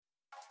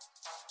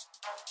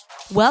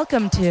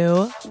Welcome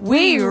to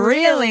We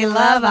Really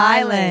Love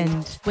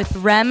Island with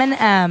Rem and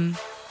M.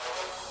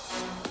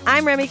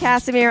 I'm Remy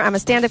Casimir. I'm a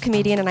stand-up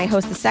comedian, and I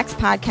host the sex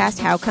podcast,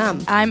 How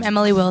Come? I'm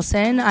Emily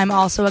Wilson. I'm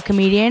also a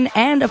comedian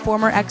and a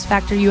former X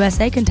Factor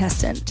USA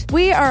contestant.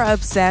 We are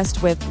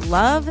obsessed with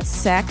love,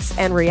 sex,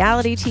 and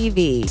reality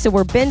TV. So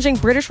we're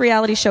binging British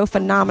reality show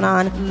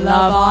phenomenon,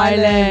 Love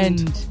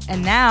Island.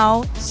 And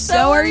now,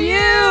 so are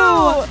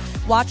you!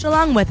 Watch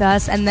along with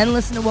us and then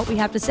listen to what we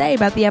have to say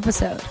about the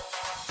episode.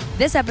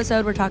 This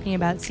episode, we're talking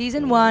about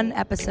Season 1,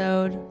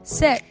 Episode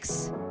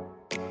 6.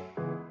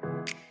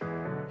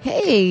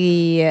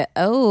 Hey,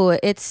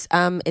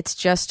 it's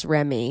just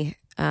Remy.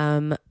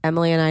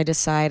 Emily and I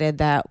decided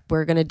that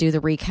we're going to do the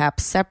recap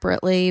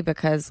separately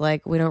because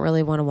we don't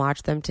really want to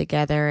watch them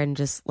together, and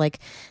just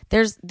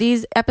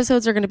these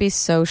episodes are going to be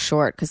so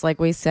short because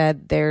we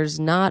said, there's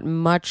not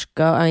much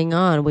going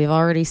on. We've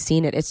already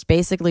seen it. It's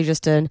basically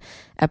just an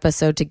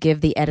episode to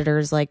give the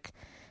editors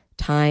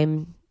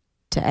time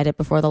to edit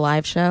before the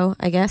live show,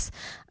 I guess.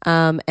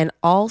 And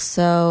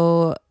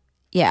also,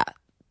 yeah,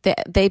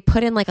 they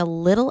put in a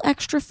little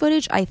extra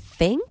footage, I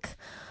think,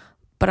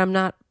 but I'm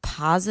not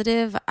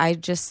positive. I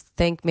just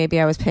think maybe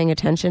I was paying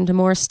attention to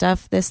more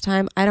stuff this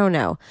time. I don't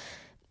know.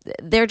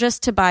 They're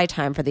just to buy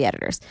time for the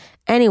editors.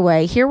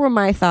 Anyway, here were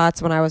my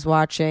thoughts when I was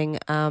watching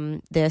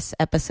this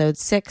episode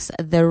 6,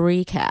 the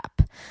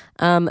recap.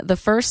 The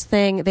first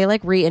thing, they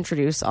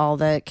reintroduce all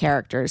the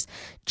characters.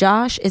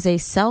 Josh is a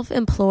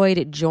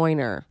self-employed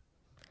joiner.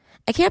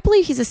 I can't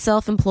believe he's a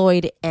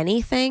self-employed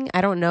anything. I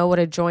don't know what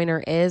a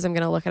joiner is. I'm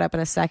going to look it up in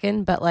a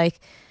second. But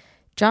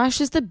Josh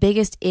is the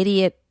biggest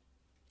idiot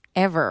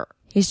ever.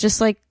 He's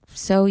just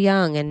so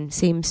young and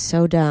seems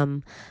so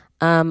dumb.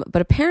 But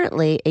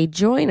apparently a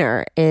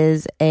joiner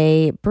is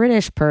a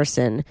British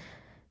person.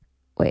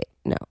 Wait,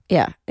 no.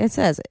 Yeah, it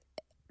says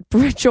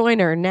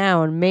joiner,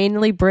 noun,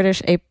 mainly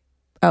British,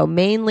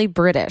 mainly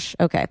British.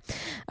 Okay.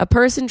 A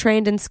person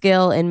trained in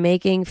skill in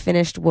making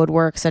finished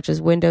woodwork such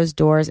as windows,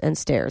 doors, and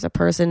stairs. A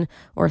person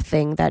or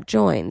thing that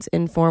joins.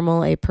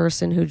 Informal, a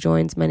person who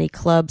joins many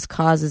clubs,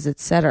 causes,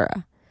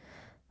 etc.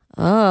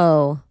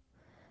 Oh.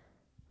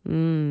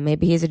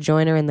 Maybe he's a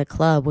joiner in the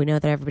club. We know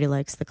that everybody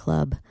likes the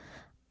club.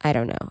 I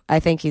don't know. I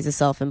think he's a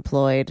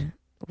self-employed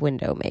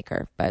window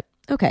maker, but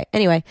okay.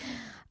 Anyway,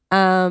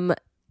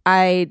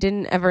 I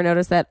didn't ever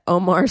notice that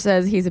Omar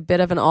says he's a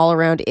bit of an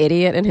all-around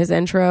idiot in his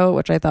intro,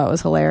 which I thought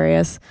was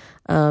hilarious,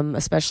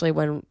 especially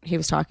when he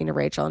was talking to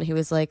Rachel and he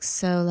was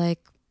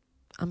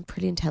I'm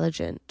pretty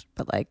intelligent,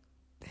 but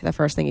the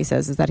first thing he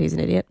says is that he's an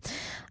idiot.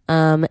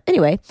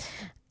 Anyway,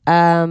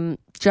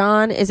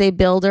 John is a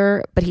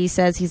builder, but he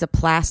says he's a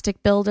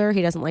plastic builder.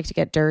 He doesn't like to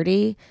get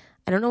dirty.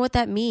 I don't know what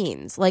that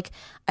means.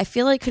 I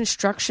feel like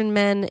construction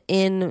men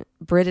in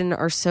Britain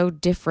are so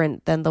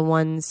different than the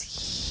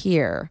ones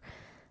here.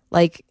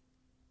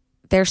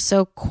 They're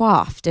so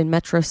coiffed and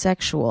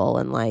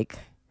metrosexual and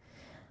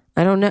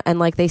I don't know.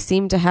 And they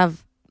seem to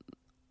have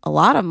a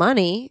lot of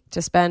money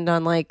to spend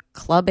on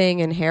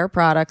clubbing and hair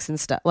products and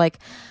stuff. I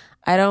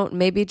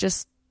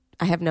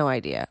have no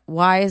idea.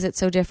 Why is it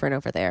so different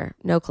over there?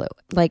 No clue.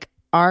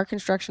 Our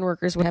construction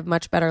workers would have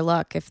much better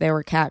luck if they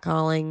were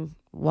catcalling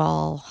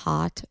while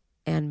hot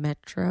and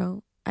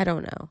metro. I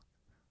don't know.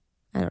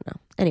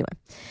 Anyway.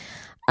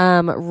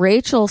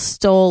 Rachel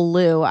stole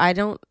Lou. I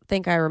don't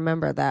think I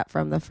remember that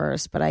from the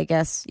first, but I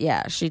guess,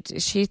 yeah, she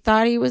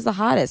thought he was the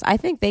hottest. I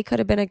think they could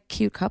have been a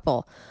cute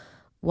couple.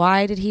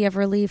 Why did he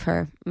ever leave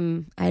her?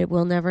 I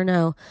will never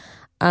know.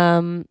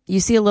 You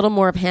see a little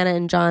more of Hannah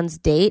and John's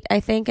date, I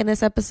think, in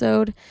this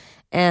episode.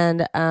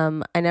 And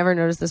I never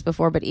noticed this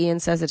before, but Ian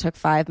says it took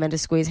 5 men to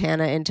squeeze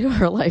Hannah into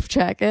her life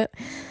jacket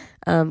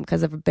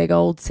because of big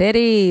old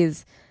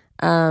titties.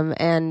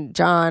 And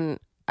John,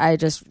 I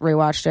just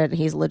rewatched it, and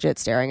he's legit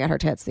staring at her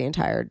tits the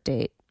entire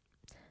date.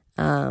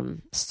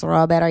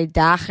 Strawberry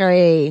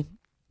daiquiri.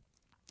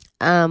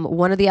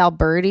 One of the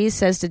Albertis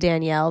says to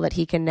Danielle that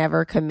he can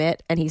never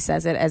commit, and he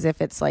says it as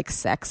if it's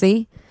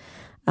sexy.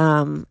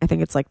 I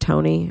think it's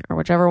Tony or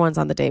whichever one's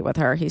on the date with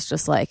her. He's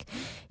just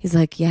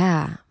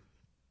yeah,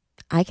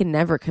 I can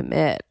never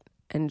commit.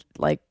 And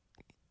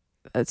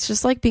it's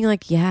just being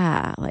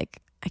yeah,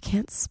 I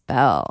can't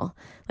spell.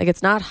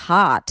 It's not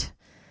hot.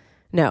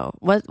 No,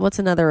 what's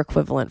another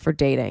equivalent for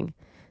dating?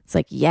 It's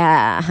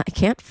yeah, I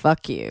can't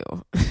fuck you.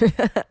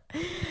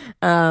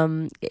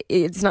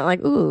 It's not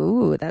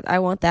ooh, that I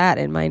want that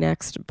in my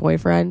next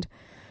boyfriend.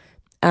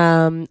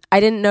 I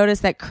didn't notice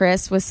that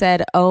Chris was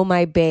said, "Oh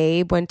my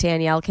babe," when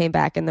Danielle came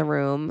back in the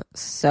room.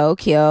 So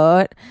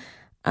cute.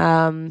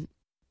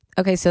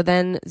 Okay, so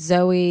then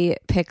Zoe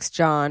picks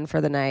John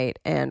for the night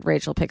and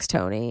Rachel picks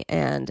Tony,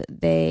 and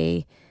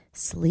they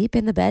sleep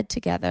in the bed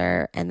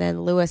together, and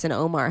then Lewis and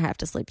Omar have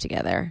to sleep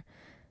together,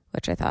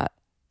 which I thought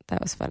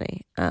that was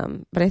funny.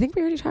 But I think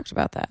we already talked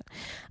about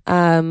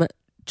that.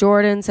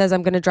 Jordan says,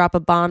 "I'm going to drop a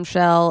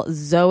bombshell.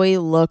 Zoe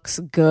looks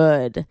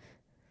good."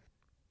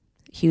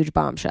 Huge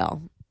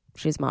bombshell.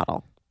 She's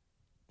model.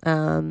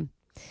 Then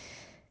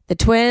The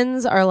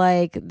twins are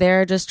like,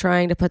 they're just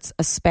trying to put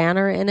a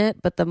spanner in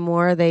it, but the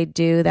more they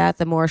do that,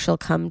 the more she'll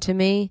come to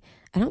me.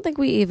 I don't think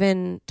we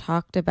even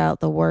talked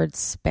about the word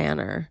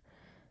spanner,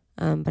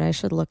 but I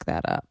should look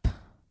that up.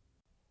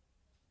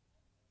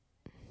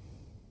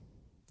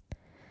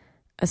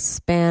 A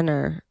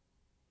spanner,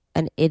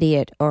 an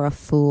idiot or a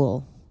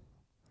fool,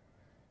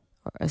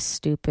 or a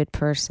stupid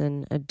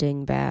person, a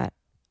dingbat.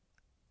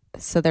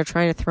 So they're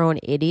trying to throw an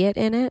idiot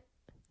in it.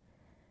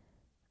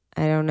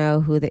 I don't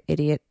know who the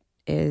idiot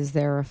is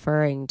they're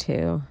referring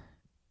to.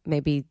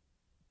 Maybe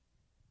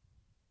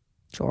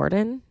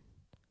Jordan?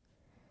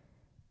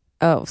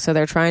 Oh, so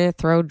they're trying to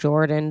throw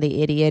Jordan,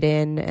 the idiot,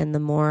 in, and the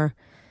more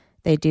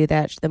they do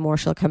that, the more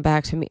she'll come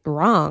back to me.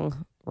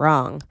 Wrong.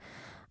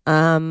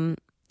 And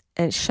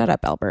shut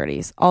up,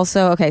 Albertis.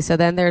 Also, okay, so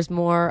then there's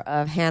more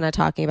of Hannah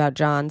talking about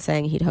John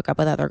saying he'd hook up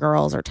with other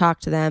girls or talk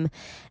to them,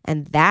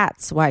 and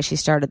that's why she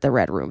started the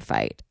Red Room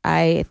fight.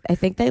 I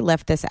think they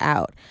left this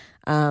out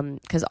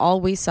because all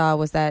we saw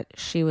was that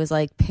she was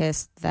like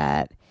pissed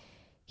that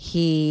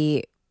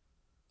he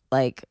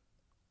like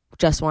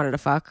just wanted to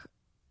fuck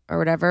or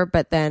whatever,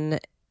 but then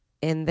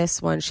in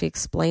this one she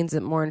explains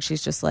it more and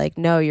she's just like,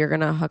 no, you're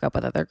gonna hook up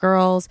with other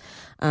girls.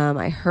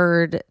 I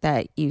heard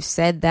that you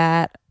said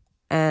that.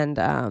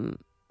 And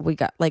we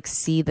got like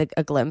see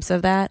a glimpse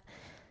of that.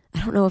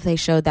 I don't know if they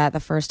showed that the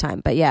first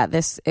time, but yeah,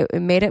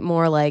 it made it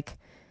more like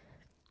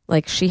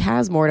she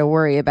has more to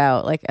worry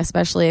about. Like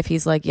especially if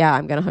he's like, yeah,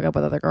 I'm gonna hook up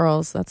with other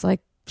girls. That's like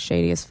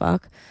shady as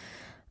fuck.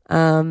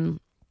 I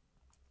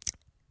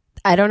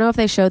don't know if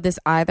they showed this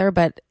either,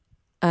 but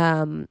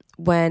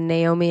when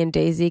Naomi and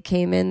Daisy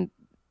came in,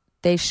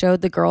 they showed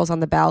the girls on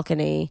the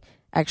balcony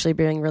actually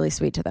being really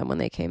sweet to them when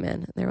they came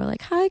in. They were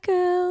like, hi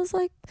girls,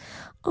 like,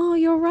 oh,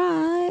 you're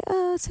right,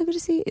 so good to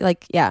see you.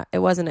 Like, yeah, it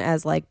wasn't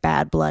as like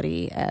bad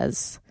bloody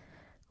as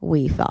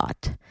we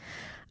thought.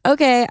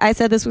 Okay, I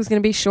said this was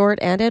going to be short,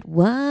 and it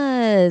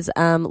was.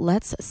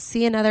 Let's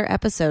see another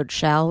episode,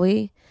 shall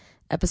we?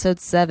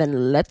 Episode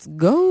 7, let's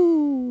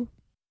go.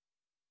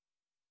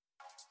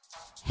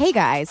 Hey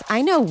guys,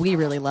 I know we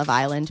really love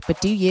Island,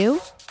 but do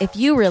you? If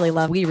you really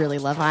love We Really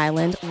Love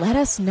Island, let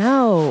us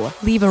know.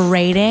 Leave a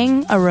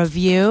rating, a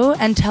review,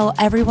 and tell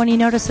everyone you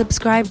know to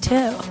subscribe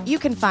too. You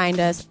can find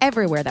us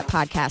everywhere that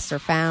podcasts are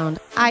found.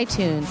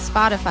 iTunes,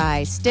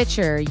 Spotify,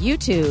 Stitcher,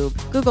 YouTube,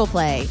 Google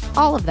Play,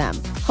 all of them.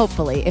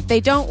 Hopefully. If they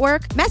don't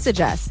work,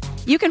 message us.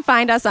 You can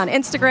find us on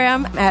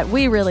Instagram at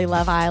We Really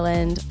Love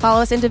Island.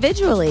 Follow us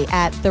individually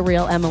at The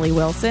Real Emily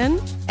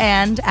Wilson.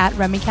 And at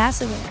Remy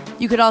Cassavant.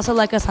 You could also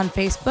like us on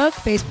Facebook,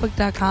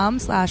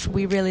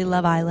 facebook.com/We Really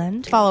Love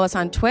Island. Follow us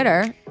on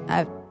Twitter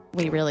at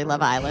We Really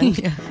Love Island.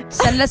 Yeah.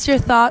 Send us your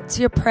thoughts,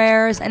 your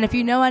prayers, and if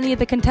you know any of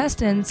the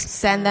contestants,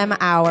 send them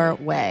our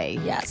way.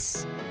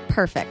 Yes.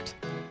 Perfect.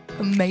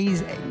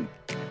 Amazing.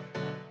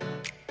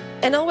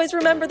 And always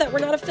remember that we're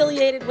not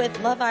affiliated with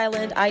Love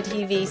Island,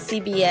 ITV,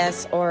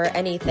 CBS, or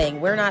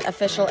anything. We're not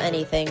official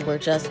anything. We're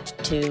just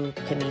two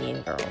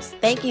comedian girls.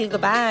 Thank you.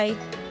 Goodbye.